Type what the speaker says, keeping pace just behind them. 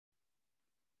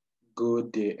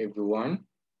Good day, everyone.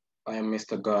 I am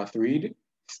Mr. Garth Reed,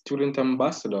 Student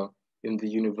Ambassador in the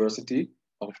University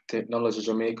of Technology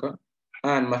Jamaica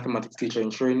and Mathematics Teacher in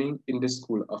Training in the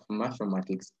School of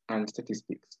Mathematics and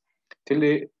Statistics.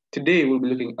 Today we'll be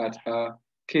looking at a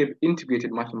CAVE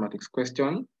integrated mathematics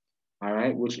question, all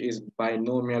right, which is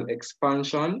binomial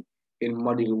expansion in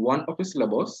Module 1 of the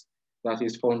syllabus, that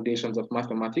is Foundations of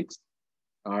Mathematics,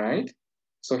 all right.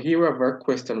 So here we have our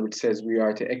question which says we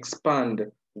are to expand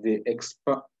the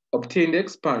obtain the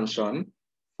expansion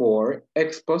for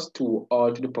x plus 2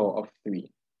 all to the power of 3.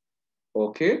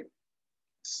 Okay.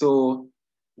 So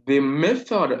the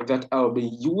method that I'll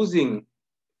be using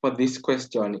for this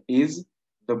question is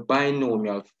the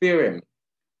binomial theorem.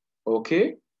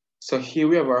 Okay. So here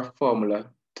we have our formula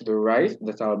to the right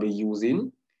that I'll be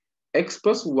using. X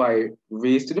plus y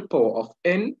raised to the power of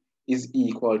n is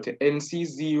equal to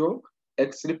nc0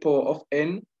 x to the power of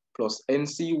n plus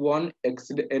nc1 x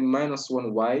to the n minus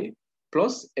 1y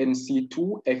plus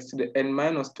nc2 x to the n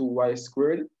minus 2y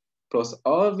squared plus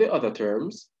all the other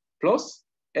terms plus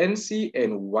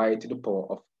ncn y to the power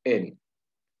of n.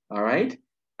 All right?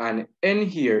 And n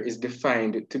here is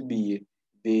defined to be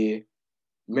the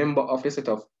member of a set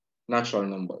of natural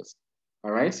numbers.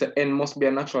 All right, so n must be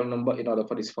a natural number in order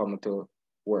for this formula to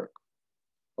work.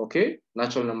 Okay,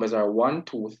 natural numbers are 1,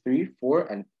 2, 3,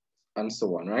 4, and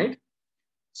so on, right?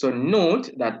 So note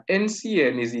that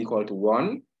NCN is equal to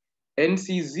 1,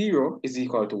 NC0 is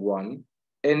equal to 1,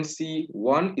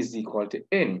 NC1 is equal to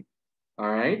n, all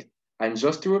right? And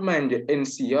just to remind you,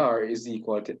 NCR is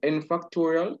equal to n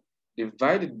factorial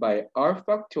divided by r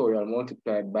factorial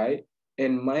multiplied by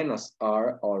n minus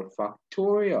r all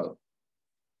factorial.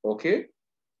 Okay,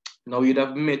 now you'd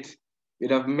have met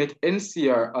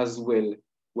NCR as well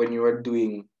when you are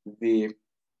doing the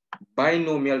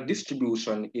binomial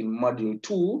distribution in module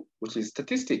 2, which is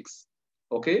statistics.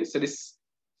 Okay, so this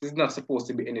is not supposed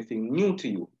to be anything new to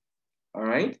you. All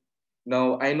right,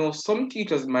 now I know some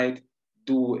teachers might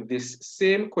do this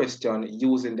same question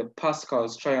using the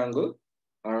Pascal's triangle.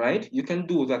 All right, you can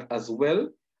do that as well.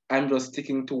 I'm just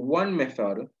sticking to one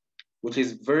method, which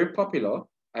is very popular,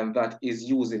 and that is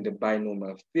using the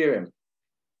binomial theorem.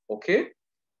 Okay,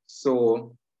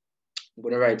 so I'm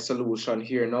going to write solution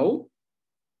here now.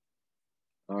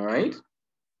 All right.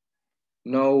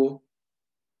 Now,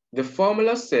 the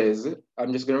formula says,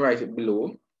 I'm just going to write it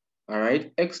below. All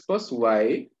right, x plus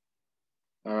y,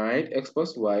 all right, x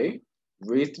plus y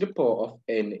raised to the power of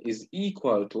n is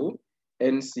equal to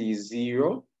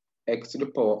nc0 x to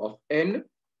the power of n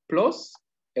plus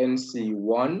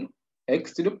nc1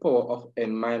 x to the power of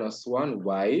n minus 1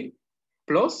 y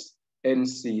plus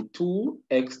nc2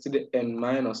 x to the n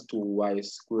minus 2y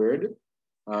squared.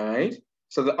 All right,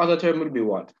 so the other term will be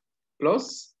what?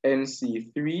 Plus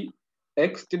nc3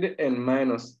 x to the n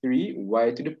minus 3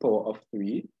 y to the power of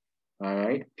 3. All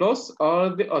right, plus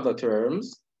all the other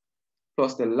terms,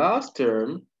 plus the last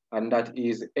term, and that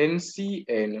is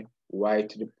ncn y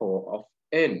to the power of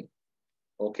n.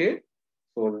 Okay,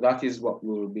 so that is what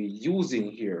we will be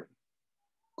using here.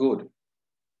 Good.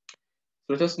 So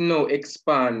let us now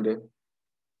expand.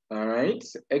 All right,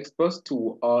 so x plus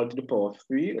 2 all to the power of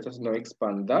 3. Let us now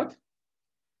expand that.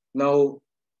 Now,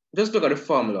 just look at the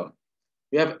formula.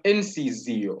 We have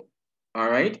NC0. All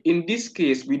right, in this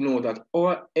case, we know that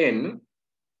our n,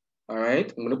 all right,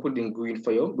 I'm going to put it in green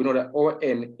for you. We know that our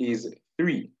n is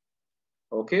 3.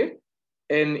 Okay,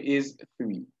 n is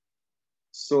 3.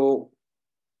 So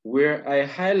where I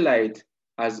highlight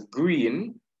as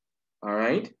green, all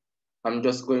right, I'm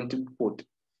just going to put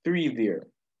 3 there.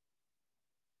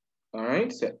 All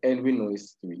right, so n we know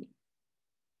is 3.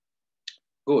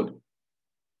 Good.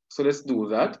 So let's do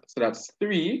that. So that's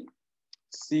 3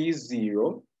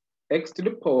 C0 x to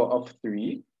the power of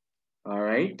 3, all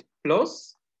right,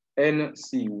 plus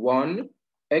nc1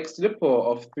 x to the power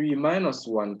of 3 minus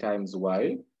 1 times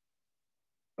y,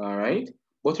 all right?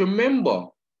 But remember,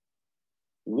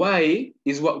 y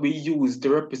is what we use to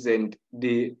represent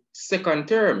the second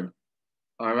term,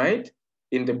 all right,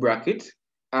 in the bracket.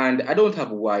 And I don't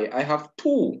have y, I have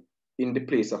 2 in the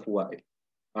place of y,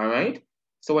 all right?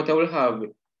 So what I will have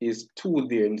is 2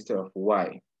 there instead of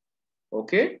y,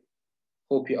 okay?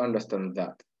 Hope you understand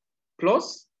that.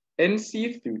 Plus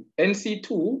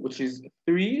NC2, which is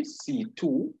 3C2,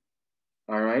 all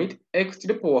right, x to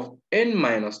the power of n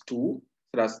minus 2, so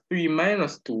that's 3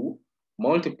 minus 2,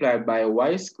 multiplied by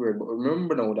y squared, but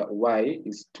remember now that y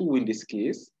is 2 in this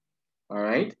case, all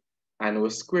right, and we're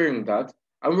squaring that,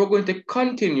 and we're going to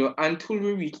continue until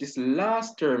we reach this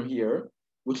last term here,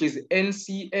 which is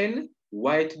NCN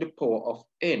y to the power of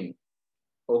n,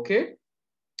 okay?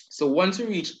 So once you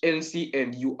reach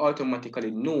NCN, you automatically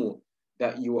know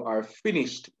that you are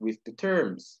finished with the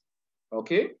terms,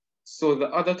 okay? So the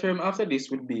other term after this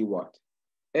would be what?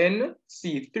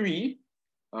 NC3,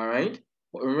 all right?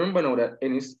 But remember now that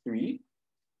N is 3,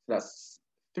 so that's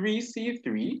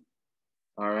 3C3,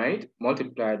 all right,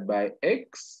 multiplied by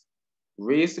X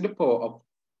raised to the power of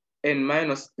N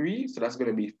minus 3, so that's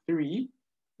going to be 3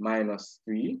 minus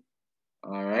 3,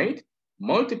 all right,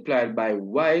 multiplied by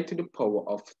Y to the power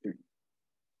of 3.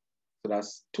 So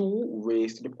that's 2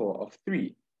 raised to the power of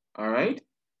 3, all right?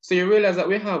 So you realize that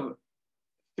we have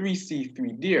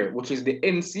 3C3 there, which is the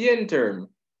NCN term,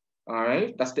 all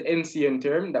right? That's the NCN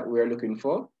term that we're looking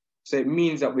for. So it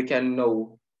means that we can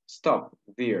now stop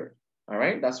there, all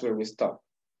right? That's where we stop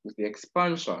with the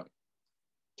expansion.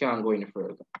 Can't go any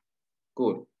further.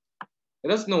 Good.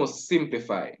 Let us now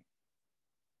simplify,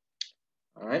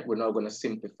 all right? We're now going to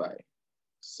simplify.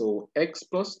 So x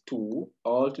plus 2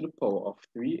 all to the power of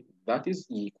 3, that is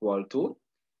equal to,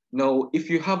 now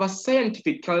if you have a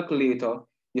scientific calculator,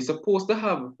 you're supposed to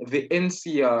have the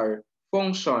NCR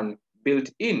function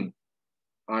built in,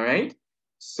 all right?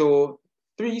 So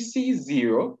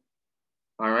 3C0,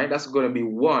 all right, that's going to be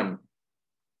 1,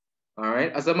 all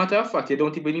right? As a matter of fact, you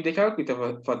don't even need a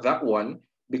calculator for that one,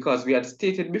 because we had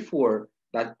stated before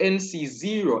that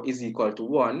NC0 is equal to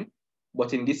 1,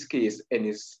 but in this case, N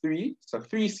is 3, so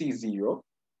 3C0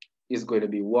 is going to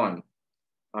be 1,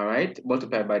 all right?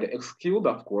 Multiplied by the x cubed,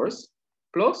 of course,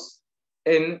 plus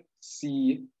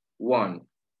NC1, all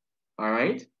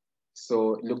right?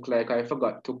 So it looked like I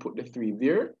forgot to put the 3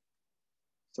 there.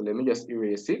 So let me just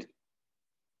erase it,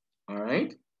 all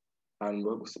right? And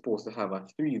we're supposed to have a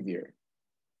 3 there,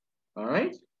 all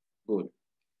right? Good.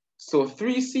 So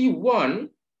 3C1,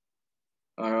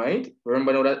 all right?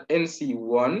 Remember now that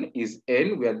NC1 is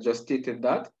N, we had just stated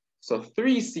that. So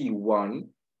 3C1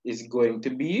 is going to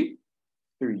be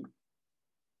 3.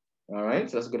 All right,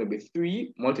 so that's going to be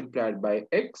 3 multiplied by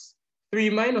x. 3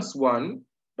 minus 1,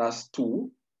 that's 2.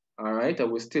 All right,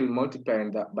 and we're still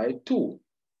multiplying that by 2.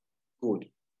 Good.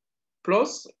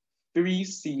 Plus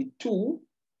 3C2. All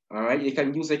right, you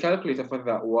can use a calculator for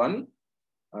that one.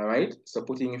 All right, so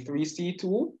putting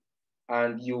 3C2,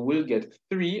 and you will get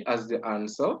 3 as the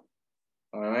answer. All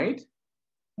right,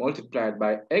 multiplied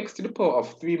by x to the power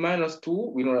of 3 minus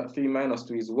 2. We know that 3 minus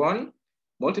 2 is 1.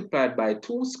 Multiplied by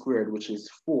 2 squared, which is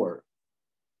 4.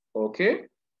 Okay,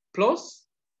 plus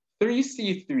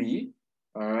 3C3,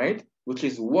 all right, which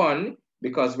is 1,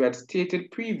 because we had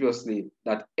stated previously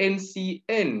that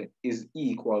NCN is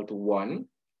equal to 1.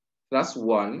 That's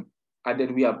 1. And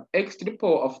then we have x to the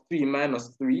power of 3 minus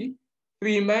 3.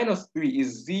 3 minus 3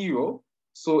 is 0.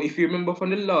 So if you remember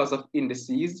from the laws of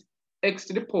indices, x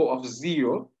to the power of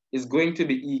 0 is going to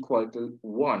be equal to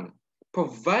 1,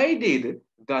 provided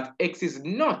that x is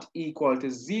not equal to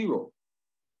 0.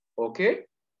 Okay?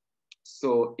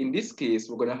 So in this case,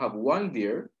 we're going to have 1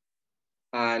 there,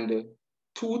 and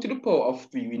 2 to the power of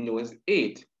 3 we know is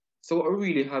 8. So what we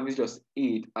really have is just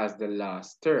 8 as the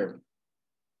last term.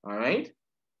 All right?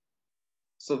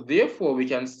 So therefore, we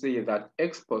can say that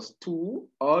x plus 2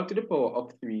 all to the power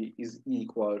of 3 is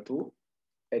equal to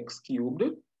x cubed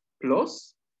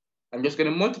plus, I'm just going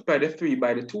to multiply the 3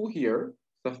 by the 2 here.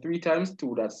 So 3 times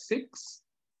 2, that's 6,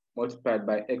 multiplied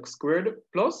by x squared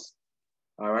plus,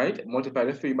 all right, multiply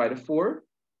the 3 by the 4,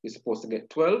 you're supposed to get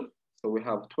 12. So we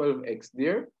have 12x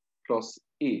there plus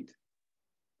 8,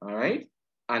 all right?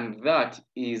 And that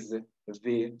is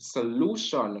the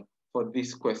solution for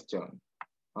this question,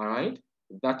 all right?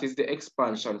 That is the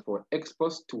expansion for x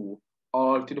plus 2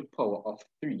 all to the power of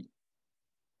 3,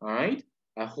 all right?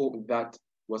 I hope that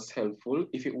was helpful.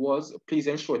 If it was, please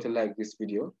ensure to like this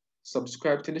video,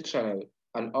 subscribe to the channel,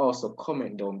 and also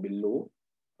comment down below,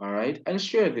 all right? And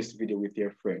share this video with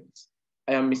your friends.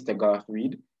 I am Mr. Garth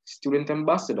Reed, student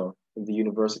ambassador in the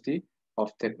University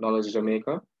of Technology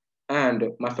Jamaica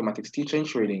and mathematics teacher in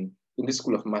training in the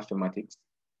School of Mathematics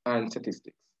and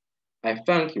Statistics. I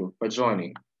thank you for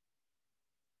joining.